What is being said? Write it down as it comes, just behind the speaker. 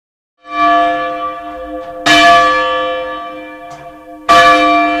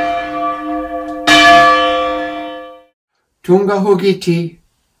Tunga hogiti,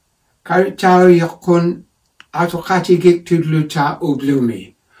 karitao yakun, atokati gik tudluta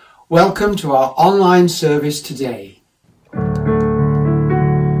uglumi. Welcome to our online service today.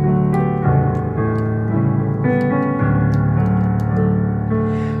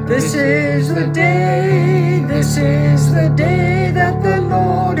 This is the day that the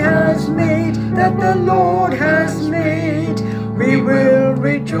Lord has made, We will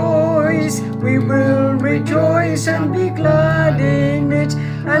rejoice and be glad in it,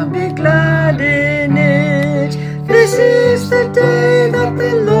 This is the day that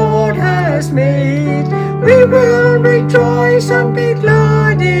the Lord has made. We will rejoice and be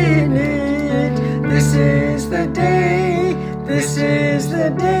glad in it. This is the day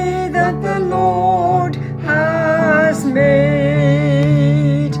that the Lord has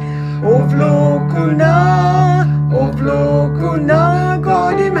made. Ovlokuna,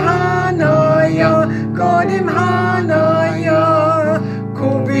 Godim Hanaya,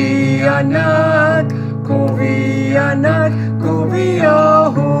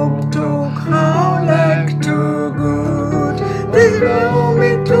 Kugluktuk, Haulek to good. This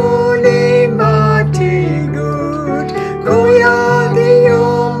moment only mighty good. Kuya the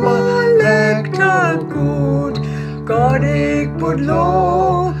Yomalek good. Godik Budlo,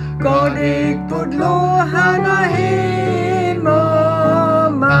 Hana Himaman.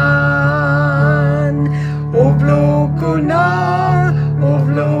 Ovlokuna,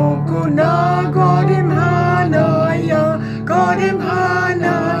 Godim Hanaya,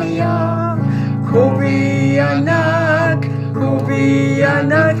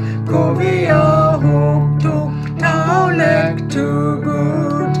 Kugluktuk, Haulek to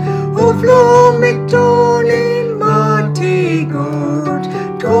good. Ovlomik toli mati good.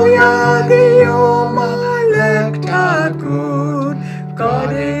 Koya the Yomalek good.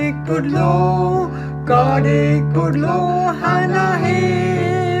 Godik Budlo, Hana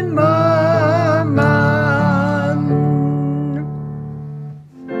Himaman.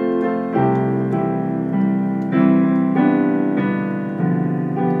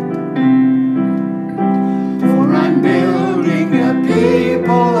 For I'm building a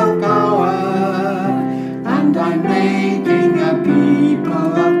people of power, and I'm making a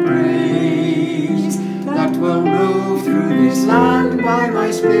people of praise, that will move through this land by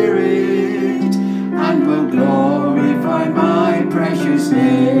my Spirit, and will glorify my precious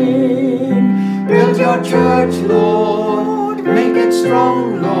name. Build your church, Lord, make it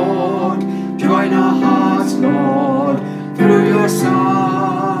strong, Lord. Join our hearts, Lord, through your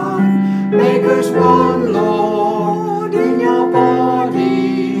Son. Make us one, Lord, in your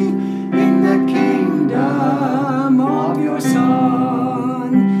body, in the kingdom of your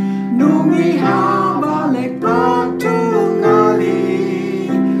Son. Nungi habalek patungali,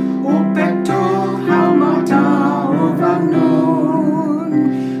 upekto haumata uvanon.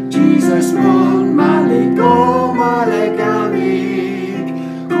 Jesus mon maliko malekabik,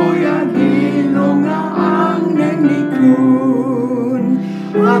 koya dilonga ang nenikun.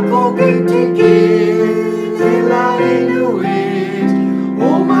 Ako kitikin nila inuit, o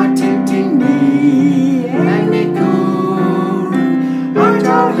matintindi nenikun.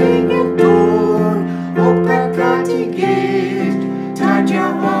 Ataw hingitun, o pekatigit, tadya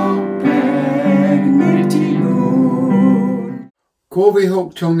o pegnitilun.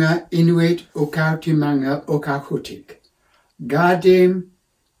 Kugluktunga Inuit ukautimanga okahutik. Gadim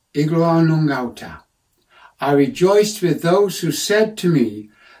igloanungauta. I rejoiced with those who said to me,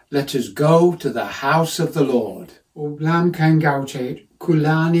 let us go to the house of the Lord. Ublam kangautet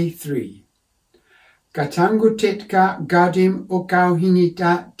kulani 3. Katangutetka gadim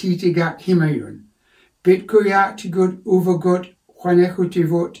ukauhinita titigak himayun. Bitkuyak tigut uvagut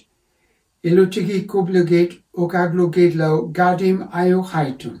hwanehutivut. Ilutigi kubluget ukaglugedlo gadim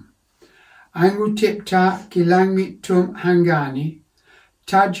ayuhaitum. Angutipta kilangmitum hangani.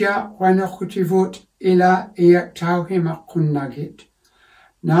 Tadja hwanehutivut ila iyaktau himakunnagit.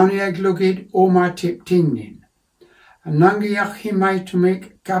 Nauniaglugid oma tiptingnin. Anangiyak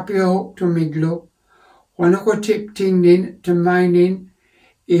himaitumik kapio tumiglo. Wanako tiptingnin tumainin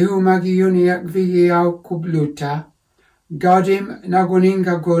ihumagiyuniak vigiau kubluta. Gadim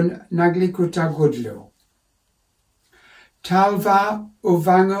naguningagun naglikuta gudlo. Talva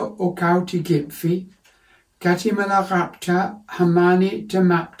uvanga okauti gipfi. Katimala rapta hamani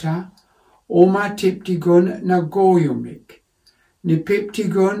tamapta. Oma tiptigun nagoyumik.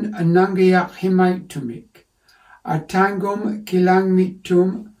 Nipiptigun anangiyak himaitumik. Atangum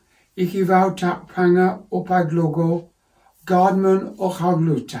kilangmitum ikivautak panga opaglogo. Godmun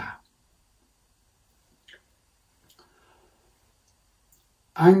ochagluta.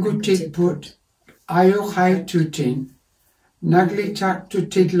 Angutik put ayuchai tutin. Naglitak tu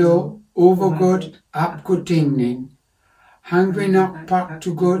tidlo overgod apkutingnin. Hangwinak pak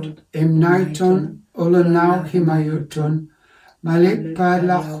tu god imnaiton ulanau himayutun. Malik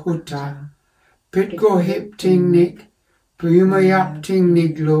padlach huta. Pitgo hip tingnik. Pumayap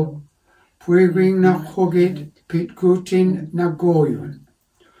tingniglo. Puigring na hogid pitkutin na goyun.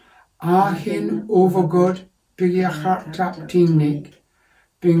 Ahin overgod pigyachat tap tingnik.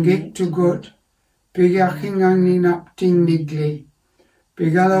 Bingik to god. Bigahingang nap tingnigli.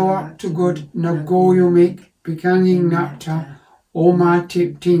 Bigalawak to god na goyumik. Bikanging napta oma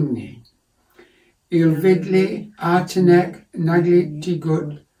tip tingni. Ilvidli atanek nagli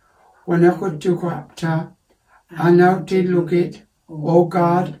tigut. Wanakut to kwapta. Anauti lukit. O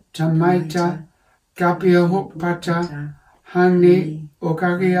God, tamaita, kapia hukpata, hangni,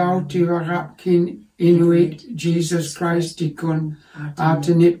 okagiau tivarapkin inuit, Jesus Christ tikun,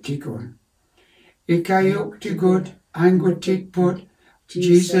 atanip tikun. Ikayuk tigut, angutik put,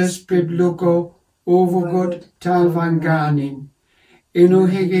 Jesus bibluko, overgod talvanganin.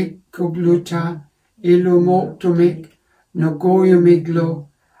 Inuhigik kubluta, ilumoktumik, nogoyumiglo,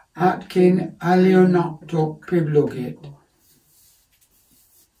 atkin alionoktok biblugit.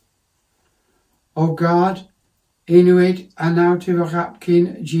 O God, inuit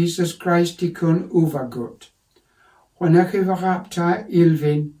anautivagapkin Jesus Christikun uvagut. Wanakivagapta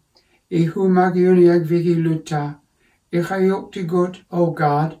ilvin, ihumagiuniag vigiluta, ichayuktigut, O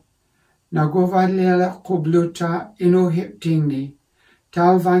God, nagovadlela kubluta inuhiptingni,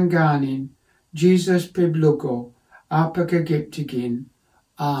 talvanganin, Jesus biblugo, apakagiptigin.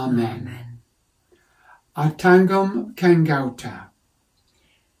 Amen. Atangum kangauta.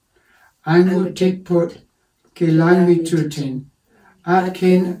 Angutik put kilangmi tutin,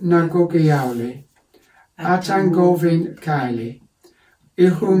 atkin nagogiaule, atangovin kaili,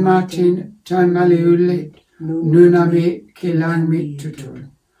 ihumatin tamaliulit, nunami kilangmi tutun,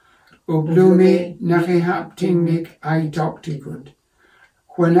 ublumi nakihaptingnik ai doktigut,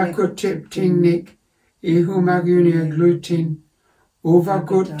 huanakutip tingnik, ihumagunia glutin,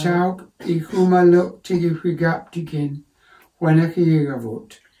 uvagut tauk, ihumaluk tigihigaptigin,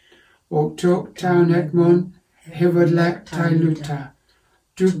 huanakiyagavut. Oktok taunekmun, hivadlek tailuta,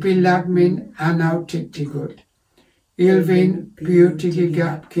 tupilagmin anautiktigut, ilvin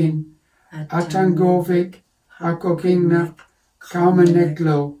piutigigapkin, atangovik, hakokingnak,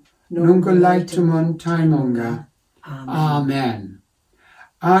 kaumaneklo, nungalaitumun taimonga. Amen.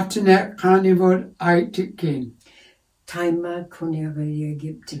 Atanek carnivore aitikin. Taima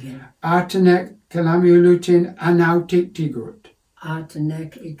kunyagaliyagiptigin. Atanek kalamiulutin anautiktigut.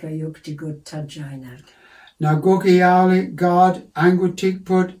 Atanek ikayuktigut tajainak. Nagogiauli God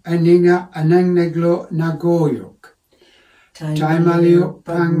angutikput aninga anangneglo nagoyuk. Taimaliuk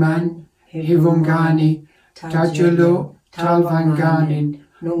pangman hivungani tajalo talvanganin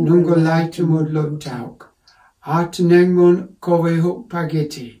nungolaitumudlo tauk. Atanengmun kovehuk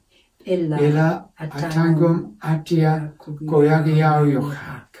pagiti. Illa atangum atia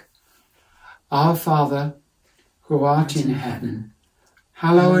goyagiauyukhak. Our Father, who art in heaven,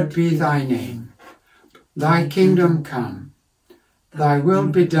 hallowed be thy name. Thy kingdom come. Thy will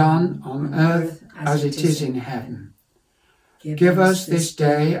be done on earth as it is in heaven. Give us this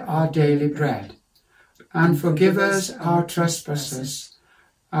day our daily bread, and forgive us our trespasses,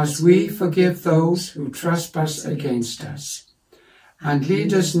 as we forgive those who trespass against us. And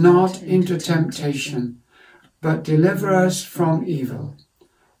lead us not into temptation, but deliver us from evil.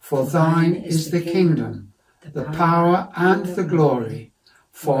 For thine is the kingdom, the power and the glory,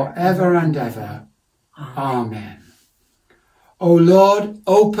 for ever and ever. Amen. O Lord,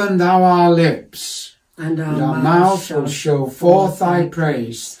 open thou our lips, and our mouth will show forth thy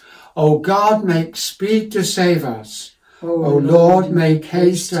praise. O God, make speed to save us. O Lord, make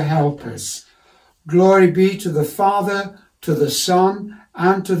haste to help us. Glory be to the Father, to the Son,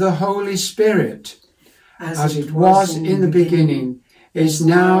 and to the Holy Spirit, as it was in the beginning, is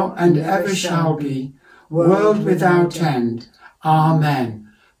now, and ever shall be, world without end. Amen.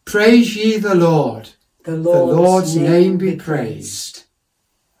 Praise ye the Lord. The Lord's name be praised.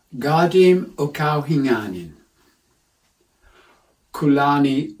 Gardim o Kauhinganin.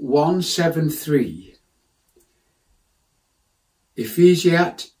 Kulani 173.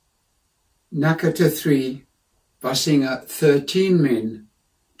 Ephesiat Nakata 3, Basinga 13 min,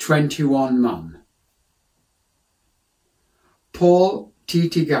 21 mun. Paul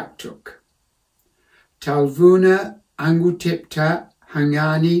Titigaktuk. Talvuna angutipta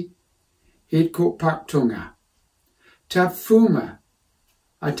hangani hitkupaktunga. Tafuma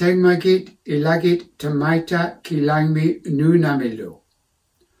atengmagit ilagit tamaita kilangmi nunamilu.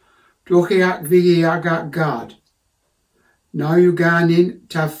 Dochiak vigiaga God. Nayuganin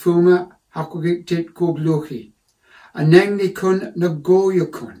tafuma hakugiktit kubluhi. Anengni kun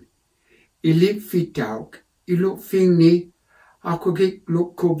nagoyukun. Ilip fitauk, ilup fingni hakugik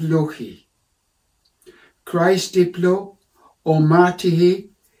luk kubluhi. Christ diplo o matihi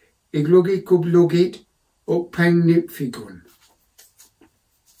iglugi kublugit o pengnip figun.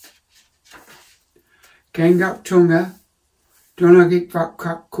 Kengak tunga, donagik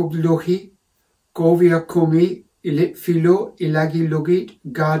vakak kubluhi, govia kumi, ilit filo ilagi lugit,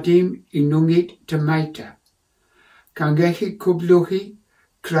 gardim inungit tamaita. Kangehi kubluhi,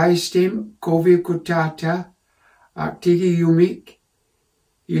 Christim kovi kutata, aktigi yumik,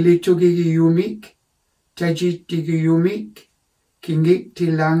 ilitugigi yumik, tajitigi yumik, kingik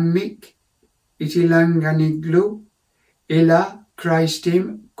tilangmik, itilanganiglu, ila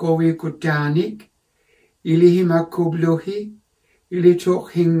Christim kovi kutanik, ilihima kubluhi,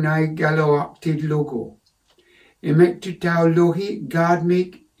 ilitok hingnai galoak tidlogo. Emektutau lohi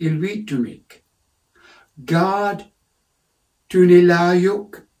gadmik ilvitumik. God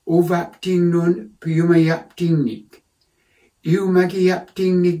tunilayuk ovaptingnun piyumayaptingnik.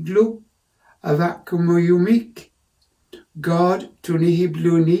 Iumagiyaptingniglu avakumoyumik. God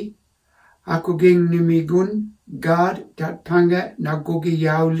tunihibluni akugingnimigun. God tatpanga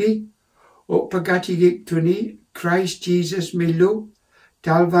nagogiyauli. Opagatigik tuni Christ Jesus milu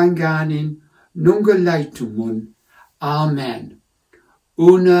talvanganin nungalaitummun. Amen.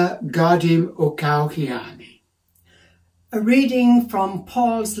 Una gadim okauhiani. A reading from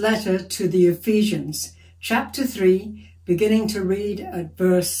Paul's letter to the Ephesians, chapter 3, beginning to read at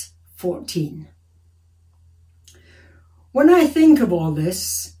verse 14. When I think of all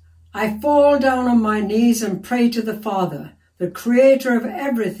this, I fall down on my knees and pray to the Father, the creator of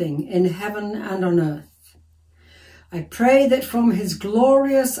everything in heaven and on earth. I pray that from his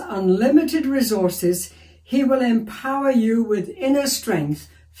glorious, unlimited resources, he will empower you with inner strength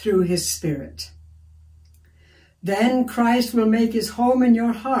through his Spirit. Then Christ will make his home in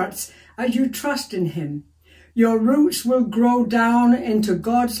your hearts as you trust in him. Your roots will grow down into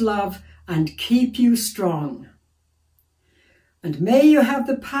God's love and keep you strong. And may you have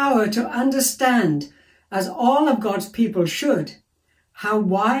the power to understand, as all of God's people should, how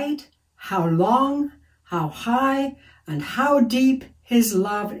wide, how long, how high, and how deep his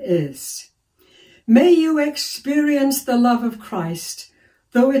love is. May you experience the love of Christ,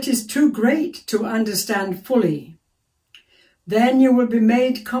 though it is too great to understand fully. Then you will be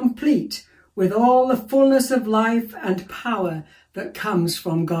made complete with all the fullness of life and power that comes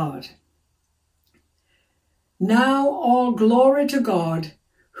from God. Now all glory to God,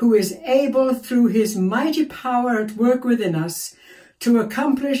 who is able through his mighty power at work within us to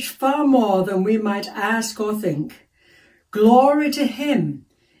accomplish far more than we might ask or think. Glory to him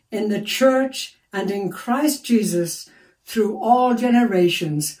in the church and in Christ Jesus through all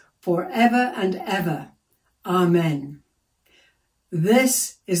generations, forever and ever. Amen.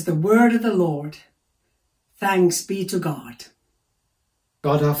 This is the word of the Lord. Thanks be to God.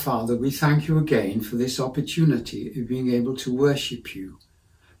 God our Father, we thank you again for this opportunity of being able to worship you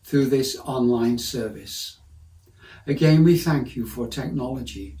through this online service. Again, we thank you for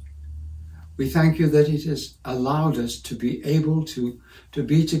technology. We thank you that it has allowed us to be able to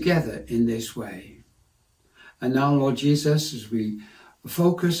be together in this way. And now, Lord Jesus, as we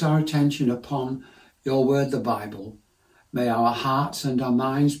focus our attention upon your word, the Bible, may our hearts and our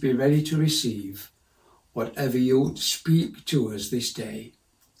minds be ready to receive whatever you speak to us this day.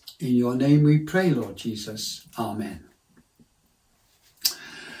 In your name we pray, Lord Jesus. Amen.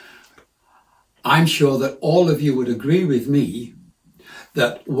 I'm sure that all of you would agree with me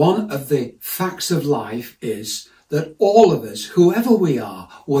that one of the facts of life is that all of us, whoever we are,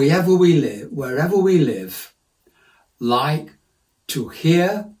 wherever we live, like to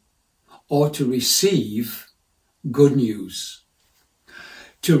hear or to receive good news.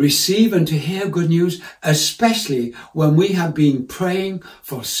 To receive and to hear good news, especially when we have been praying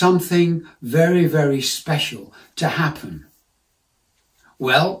for something very, very special to happen.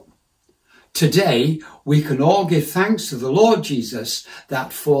 Well, today, we can all give thanks to the Lord Jesus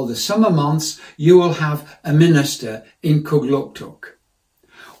that for the summer months, you will have a minister in Kugluktuk.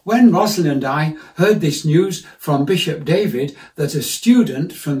 When Rosalind and I heard this news from Bishop David that a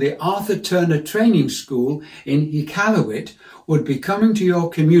student from the Arthur Turner Training School in Iqaluit would be coming to your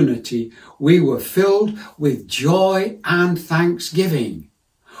community, we were filled with joy and thanksgiving.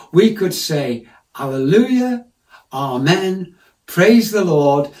 We could say, Alleluia, Amen, praise the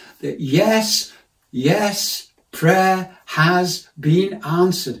Lord, that yes, prayer has been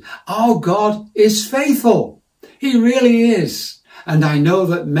answered. Our God is faithful. He really is. And I know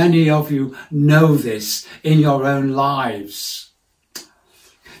that many of you know this in your own lives.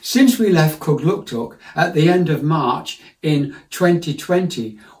 Since we left Kugluktuk at the end of March in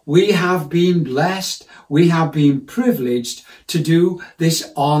 2020, we have been blessed, we have been privileged to do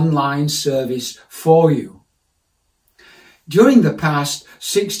this online service for you. During the past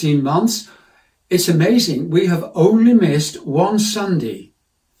 16 months, it's amazing, we have only missed one Sunday.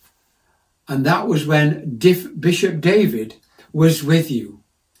 And that was when Bishop David was with you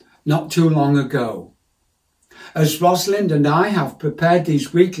not too long ago. As Rosalind and I have prepared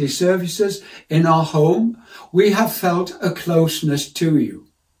these weekly services in our home, we have felt a closeness to you.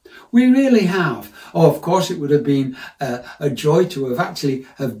 We really have. Oh, of course, it would have been a joy to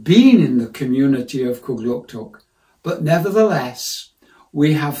have been in the community of Kugluktuk. But nevertheless,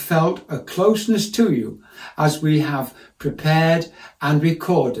 we have felt a closeness to you as we have prepared and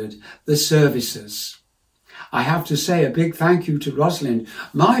recorded the services. I have to say a big thank you to Rosalind.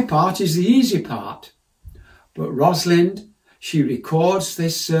 My part is the easy part. But Rosalind, she records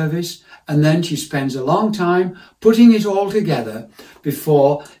this service and then she spends a long time putting it all together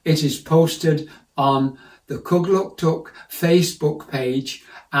before it is posted on the Kugluktuk Facebook page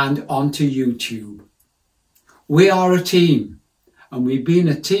and onto YouTube. We are a team, and we've been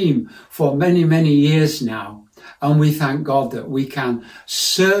a team for many, many years now, and we thank God that we can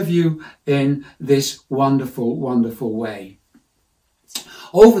serve you in this wonderful, wonderful way.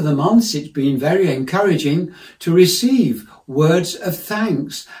 Over the months, it's been very encouraging to receive words of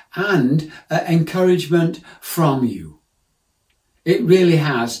thanks and encouragement from you. It really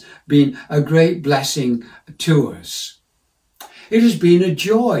has been a great blessing to us. It has been a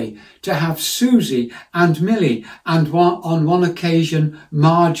joy to have Susie and Millie and on one occasion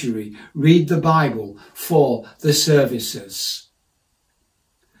Marjorie read the Bible for the services.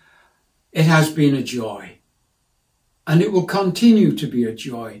 It has been a joy, and it will continue to be a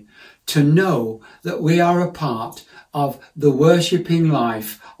joy to know that we are a part of the worshipping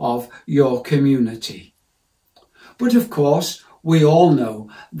life of your community. But of course, we all know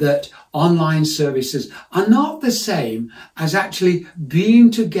that online services are not the same as actually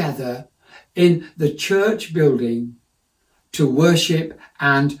being together in the church building to worship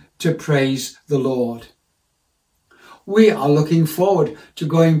and to praise the Lord. We are looking forward to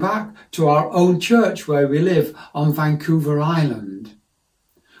going back to our own church where we live on Vancouver Island.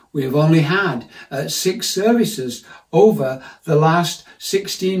 We have only had 6 services over the last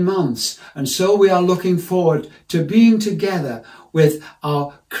 16 months. And so we are looking forward to being together with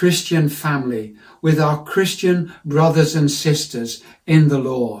our Christian family, with our Christian brothers and sisters in the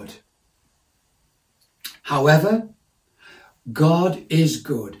Lord. However, God is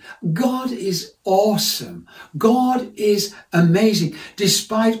good. God is awesome. God is amazing.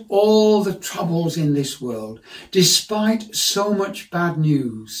 Despite all the troubles in this world, despite so much bad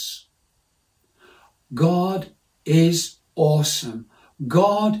news, God is awesome.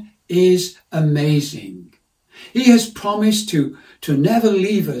 God is amazing. He has promised to never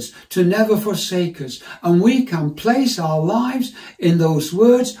leave us, to never forsake us, and we can place our lives in those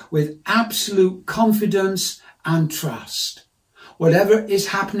words with absolute confidence and trust. Whatever is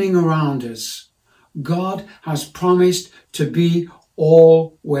happening around us, God has promised to be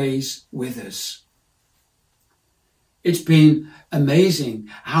always with us. It's been amazing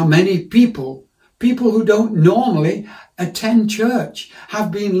how many people who don't normally attend church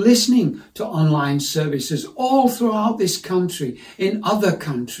have been listening to online services all throughout this country, in other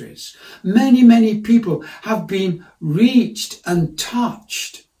countries. Many, many people have been reached and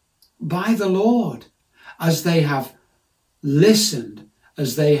touched by the Lord as they have listened,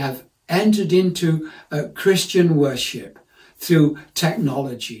 as they have entered into Christian worship through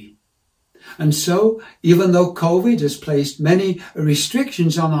technology. And so, even though COVID has placed many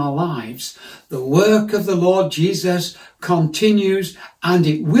restrictions on our lives, the work of the Lord Jesus continues, and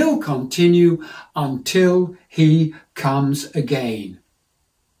it will continue until he comes again.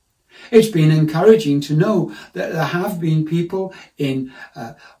 It's been encouraging to know that there have been people in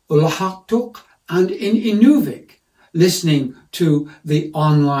Kugluktuk and in Inuvik listening to the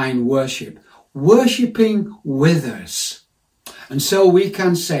online worship, worshipping with us. And so we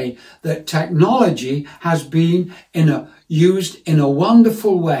can say that technology has been used in a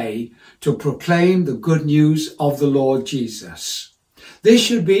wonderful way to proclaim the good news of the Lord Jesus. This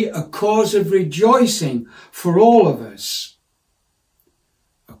should be a cause of rejoicing for all of us.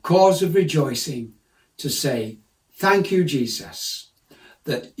 A cause of rejoicing to say, thank you, Jesus,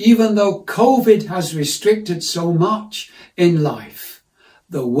 that even though COVID has restricted so much in life,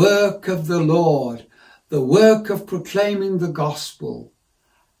 the work of the Lord, the work of proclaiming the gospel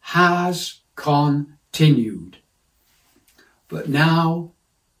has continued. But now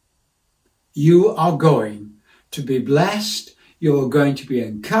you are going to be blessed, you are going to be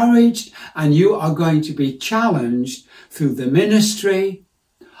encouraged, and you are going to be challenged through the ministry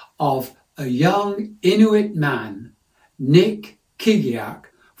of a young Inuit man, Nick Kugluktuk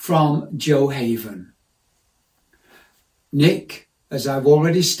from Johaven. Nick, as I've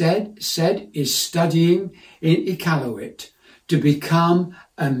already said, is studying in Iqaluit to become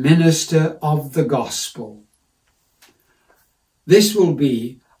a minister of the gospel. This will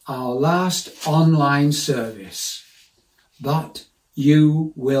be our last online service, but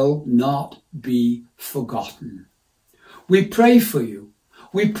you will not be forgotten. We pray for you.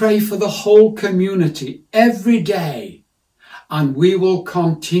 We pray for the whole community every day, and we will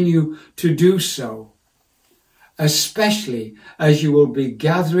continue to do so, especially as you will be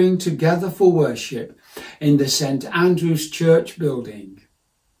gathering together for worship in the St. Andrew's Church building.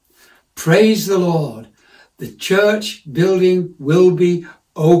 Praise the Lord. The church building will be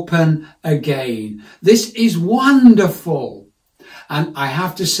open again. This is wonderful. And I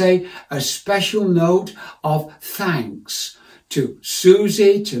have to say a special note of thanks to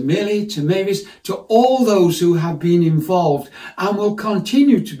Susie, to Millie, to Mavis, to all those who have been involved and will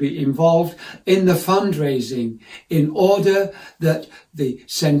continue to be involved in the fundraising in order that the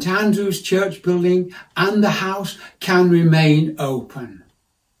St. Andrew's Church building and the house can remain open.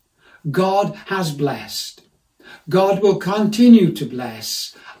 God has blessed. God will continue to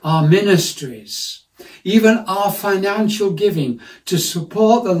bless our ministries, even our financial giving to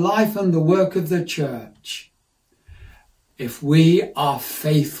support the life and the work of the church, if we are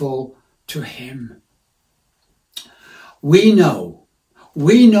faithful to him. We know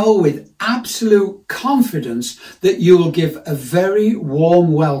with absolute confidence that you will give a very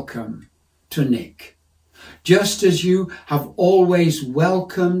warm welcome to Nick, just as you have always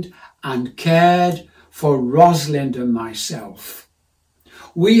welcomed and cared for Rosalind and myself.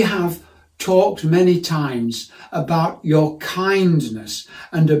 We have talked many times about your kindness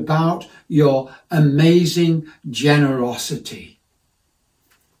and about your amazing generosity.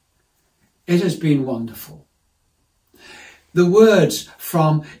 It has been wonderful. The words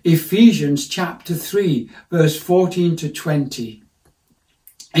from Ephesians chapter 3, verse 14 to 20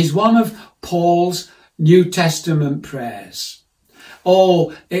 is one of Paul's New Testament prayers.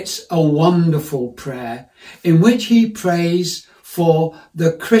 Oh, it's a wonderful prayer in which he prays for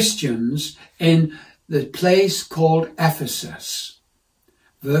the Christians in the place called Ephesus.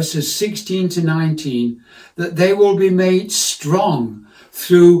 Verses 16 to 19, that they will be made strong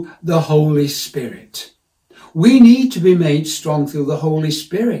through the Holy Spirit. We need to be made strong through the Holy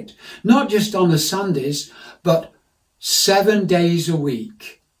Spirit, not just on the Sundays, but 7 days a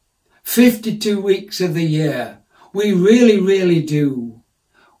week, 52 weeks of the year. We really do.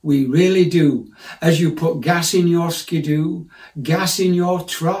 We really do. As you put gas in your skidoo, gas in your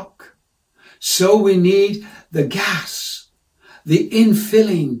truck, so we need the gas, the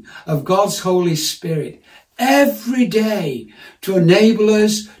infilling of God's Holy Spirit every day to enable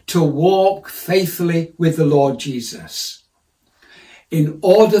us to walk faithfully with the Lord Jesus, in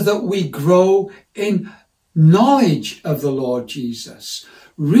order that we grow in knowledge of the Lord Jesus,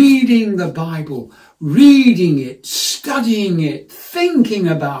 reading the Bible, reading it, studying it, thinking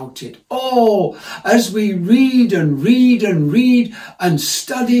about it. Oh, as we read and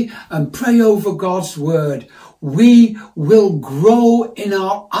study and pray over God's word, we will grow in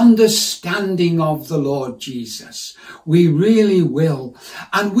our understanding of the Lord Jesus. We really will.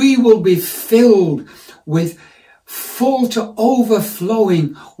 And we will be filled with, full to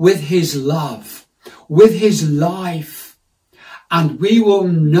overflowing with his love, with his life. And we will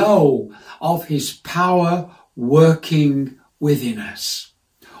know of his power working within us.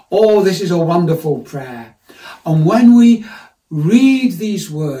 Oh, this is a wonderful prayer. And when we read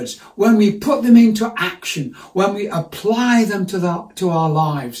these words, when we put them into action, when we apply them to our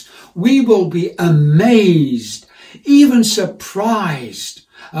lives, we will be amazed, even surprised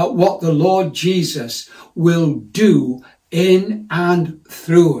at what the Lord Jesus will do in and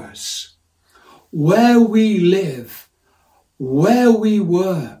through us. Where we live, where we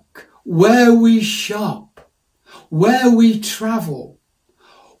work, where we shop, where we travel,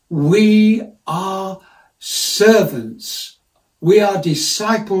 we are servants. We are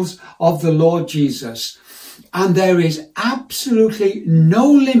disciples of the Lord Jesus, and there is absolutely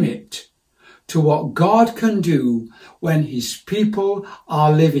no limit to what God can do when his people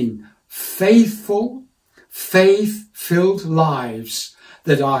are living faithful, faith-filled lives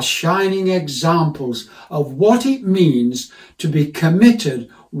that are shining examples of what it means to be committed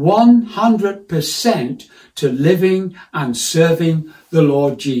 100% to living and serving the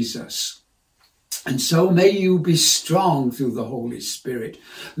Lord Jesus. And so may you be strong through the Holy Spirit.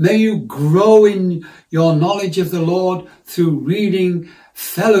 May you grow in your knowledge of the Lord through reading,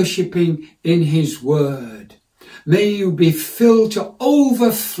 fellowshipping in his word. May you be filled to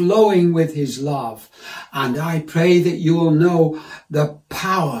overflowing with his love. And I pray that you will know the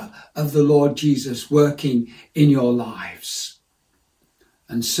power of the Lord Jesus working in your lives.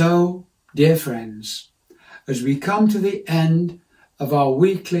 And so, dear friends, as we come to the end of our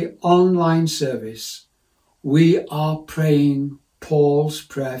weekly online service, we are praying Paul's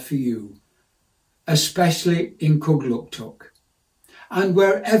prayer for you, especially in Kugluktuk, and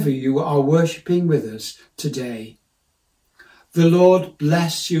wherever you are worshipping with us today. The Lord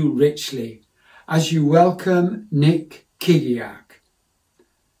bless you richly as you welcome Nick Kigiak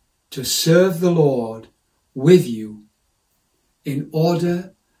to serve the Lord with you, in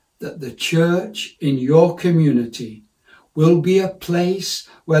order that the church in your community will be a place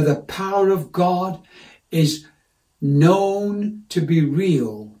where the power of God is known to be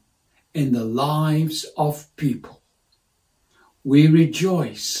real in the lives of people. We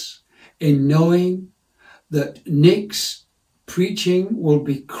rejoice in knowing that Nick's preaching will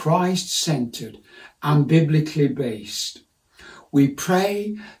be Christ-centered and biblically based. We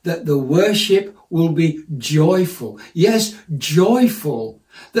pray that the worship will be joyful. Yes, joyful.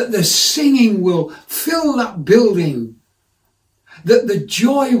 That the singing will fill that building. That the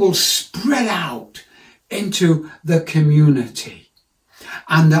joy will spread out into the community.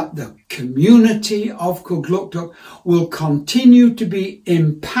 And that the community of Kugluktuk will continue to be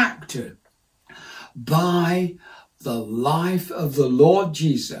impacted by the life of the Lord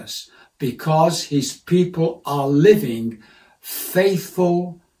Jesus, because his people are living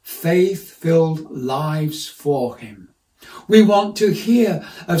faithful, faith-filled lives for him. We want to hear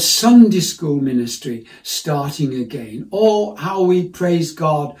of Sunday school ministry starting again. Oh, how we praise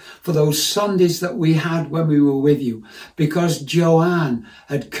God for those Sundays that we had when we were with you, because Joanne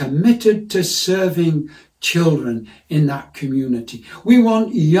had committed to serving children in that community. We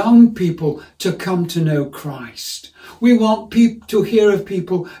want young people to come to know Christ. We want to hear of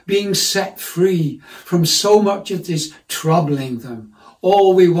people being set free from so much of this troubling them.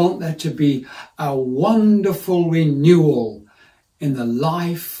 Oh, we want there to be a wonderful renewal in the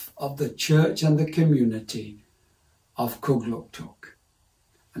life of the church and the community of Kugluktuk.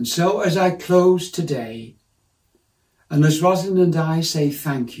 And so as I close today, and as Rosalind and I say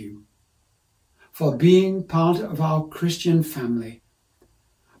thank you for being part of our Christian family,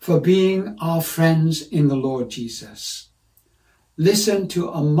 for being our friends in the Lord Jesus, listen to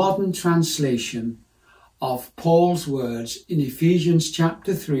a modern translation of Paul's words in Ephesians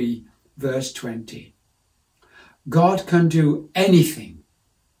chapter 3, verse 20. God can do anything.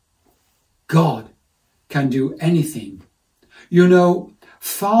 God can do anything. You know,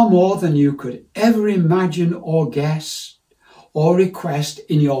 far more than you could ever imagine or guess or request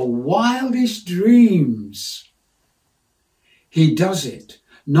in your wildest dreams. He does it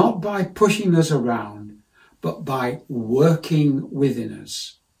not by pushing us around, but by working within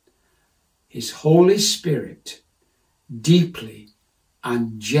us. His Holy Spirit deeply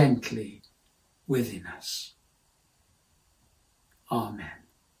and gently within us. Amen.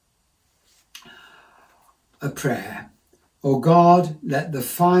 A prayer. O God, let the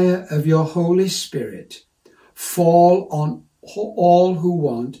fire of your Holy Spirit fall on all who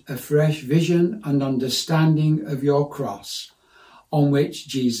want a fresh vision and understanding of your cross on which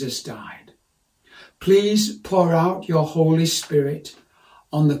Jesus died. Please pour out your Holy Spirit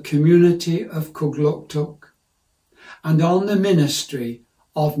on the community of Kugluktuk and on the ministry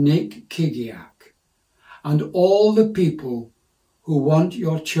of Nick Kigiak and all the people who want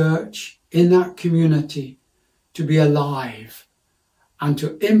your church in that community to be alive and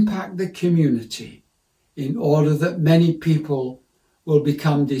to impact the community in order that many people will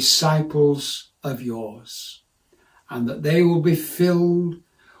become disciples of yours and that they will be filled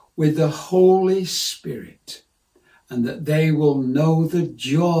with the Holy Spirit and that they will know the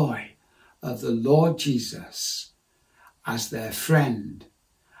joy of the Lord Jesus as their friend,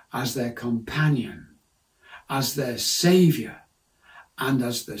 as their companion, as their Saviour, and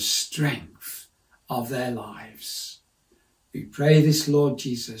as the strength of their lives. We pray this, Lord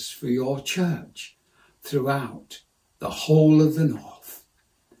Jesus, for your church throughout the whole of the North.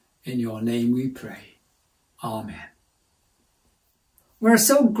 In your name we pray. Amen. We're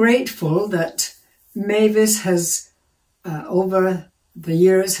so grateful that Mavis has, over the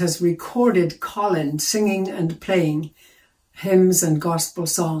years, has recorded Colin singing and playing hymns and gospel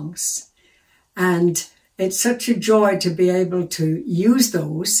songs. And it's such a joy to be able to use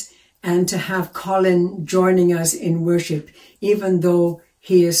those and to have Colin joining us in worship, even though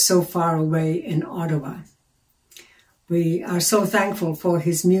he is so far away in Ottawa. We are so thankful for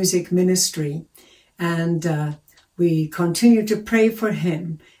his music ministry, and we continue to pray for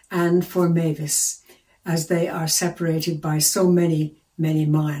him and for Mavis as they are separated by so many, many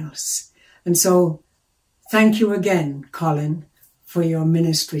miles. And so thank you again, Colin, for your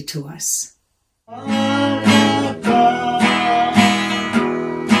ministry to us.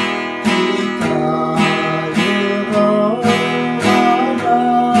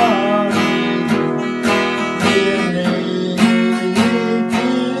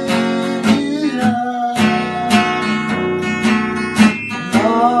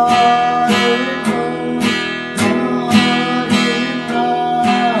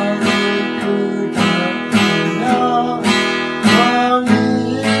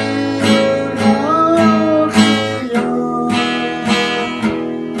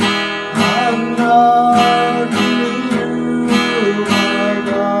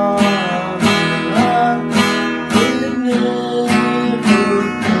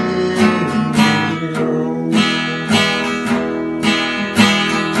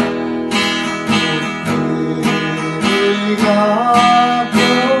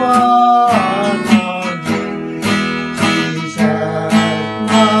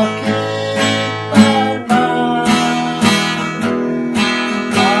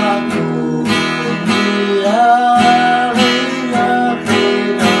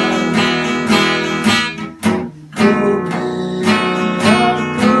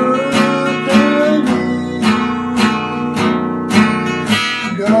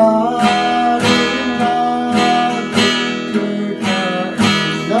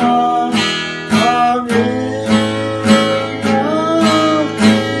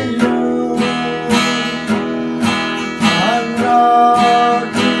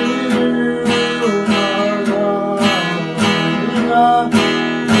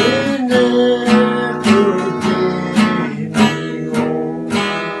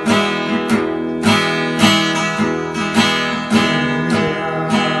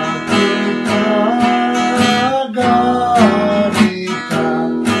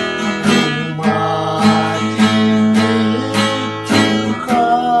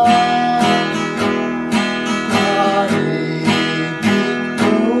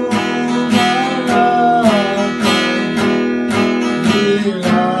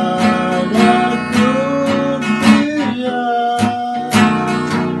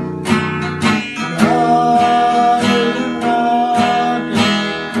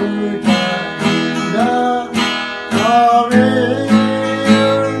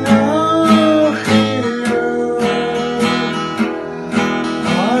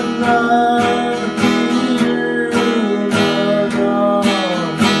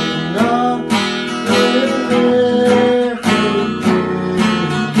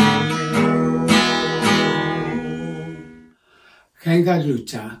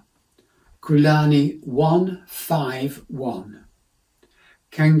 Kugluktuk, Kulani 151.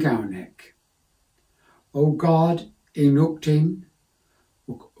 Kangaunek. O God, inuktin,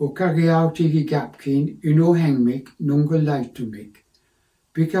 o kagiauti gapkin, uno hengmik, nunga laitumik.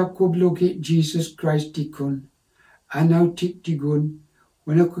 Bika kublogit Jesus Christ dikun, anau tiktigun,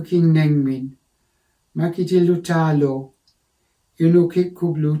 wanakuking nengmin, makitilutalo, inukik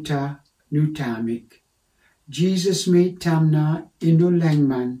kubluta, nutamik. Jesus me tamna ino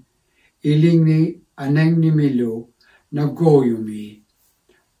langman, ilingni anengni milo, nagoyumi.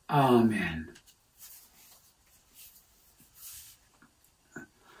 Amen.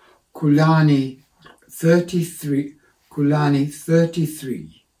 Kulani 33. Kulani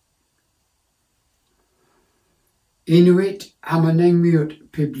 33. Inuit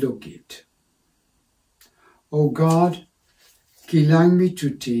amanengmiut piblogit. O God, kilangmi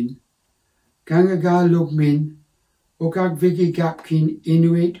tutin, gangaga lugmin, okag vigi gapkin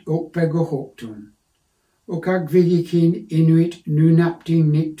Inuit okpego hoktun. Okag vigi kin Inuit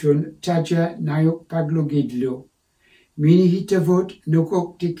nunapting niktun taja nayok paglogidlo. Mini hitavot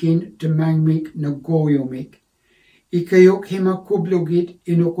nokoktikin temangmik nagoyomik. Ikayok hema kublogit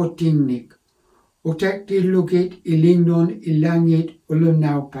inokotingnik. Otaktilogit ilingnon ilangit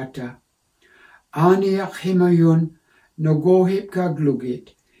ulunaupata. Aniak hemayon nagohip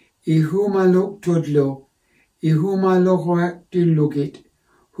kaglogit. Ihumalok tudlo, ihumalok tilugit,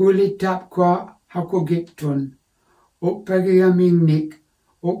 hulitap kwa hakogitun, okpagayamingnik,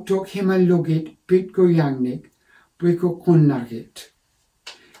 oktok himalugit, pitgoyangnik, brikokunnagit.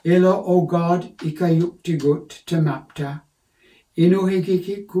 Elo, O God, ikayuktigut temapta,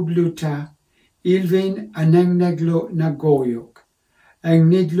 inuhigiki kubluta, ilvin anengneglo nagoyok, ang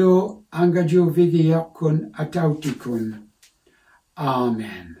nidlo angadyo vigiyakun atautikun.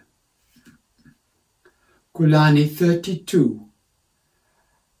 Amen. Kulani 32.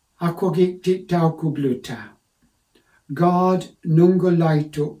 Ako giktik tau kubluta. God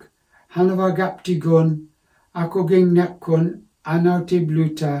nungolaituk, hanavagaptigun, ako ging nekkun, anauti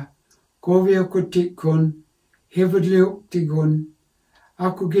bluta, koviokutikun, hivudliuktigun,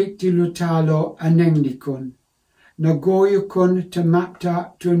 ako gikti lutalo anengnikun, nagoyukun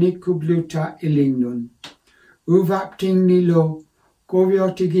tamapta tunikubluta ilingnun, uvapting nilo,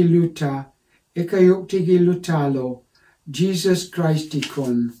 koviotigi luta, ikayuktigi lutalo, Jesus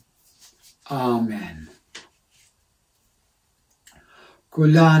Christikun. Amen.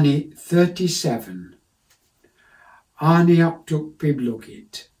 Kulani 37. Aniaktuk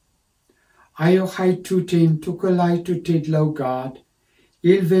piblugit. Ayochai tutin tukalai tutidlo God,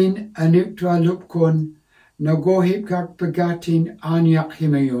 ilvin anuktua lupkun, nagohipkak pagatin aniak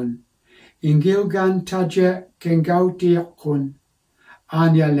himayun, ingilgan taja kengautiakun,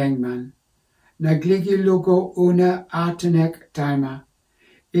 anya lengman, nagligi lugo una atanek taima,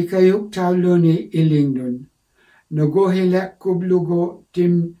 ikayuk tauluni ilingnun, nagohilek kublugo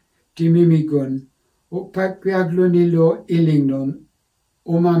timimigun, upakpiaglunilo ilingnun,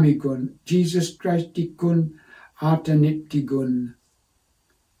 umamigun, Jesus Christikun ataniptigun.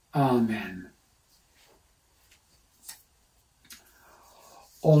 Amen.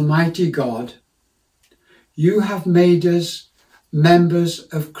 Almighty God, you have made us members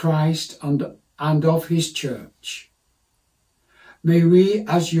of Christ and of his church. May we,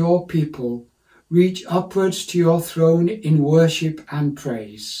 as your people, reach upwards to your throne in worship and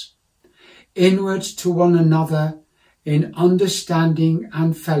praise, inwards to one another in understanding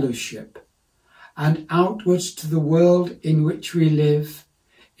and fellowship, and outwards to the world in which we live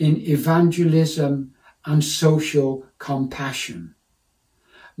in evangelism and social compassion.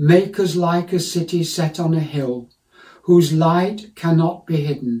 Make us like a city set on a hill, whose light cannot be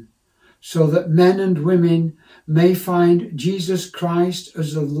hidden, so that men and women may find Jesus Christ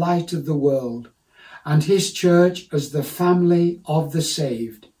as the light of the world, and his church as the family of the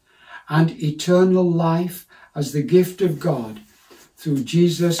saved, and eternal life as the gift of God, through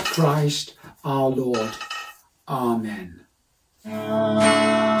Jesus Christ our Lord. Amen.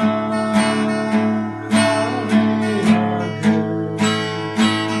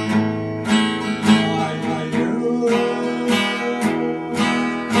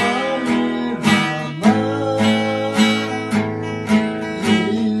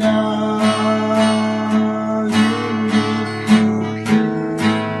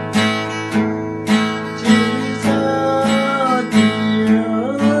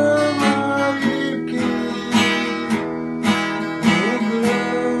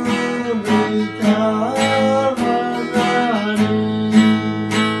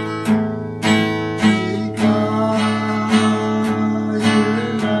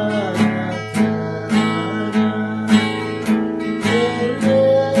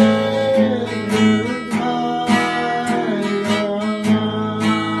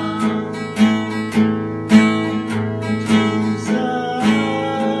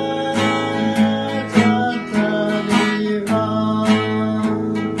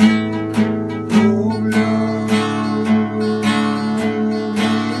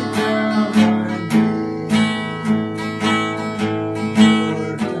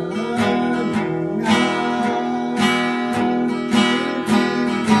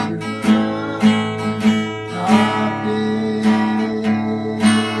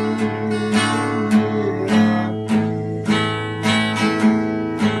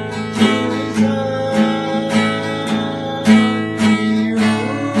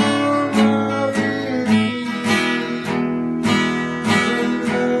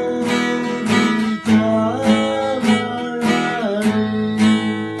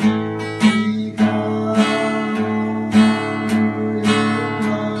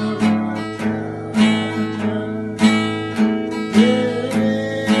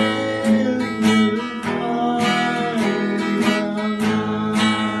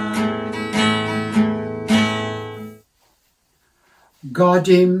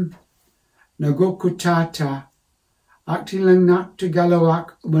 Godim nagokutata aktilang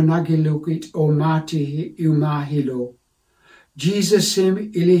naktagalawak managilukit o mati umahilo.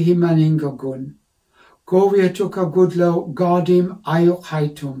 Jesusim ilihimaningagun. Koviatuka gudlo godim ayok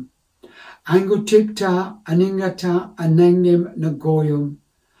haitum. Angutipta aningata anengnim nagoyum.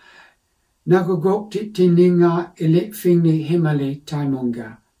 Nagogoktit tininga ilitfingni himali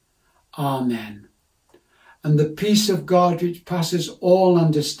taimonga. Amen. And the peace of God which passes all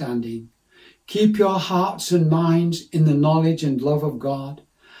understanding, keep your hearts and minds in the knowledge and love of God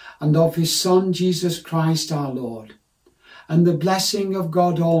and of his Son Jesus Christ our Lord. and the blessing of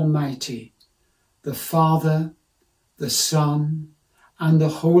God Almighty, the Father, the Son, and the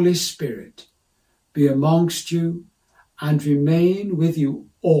Holy Spirit be amongst you and remain with you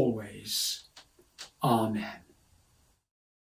always. Amen.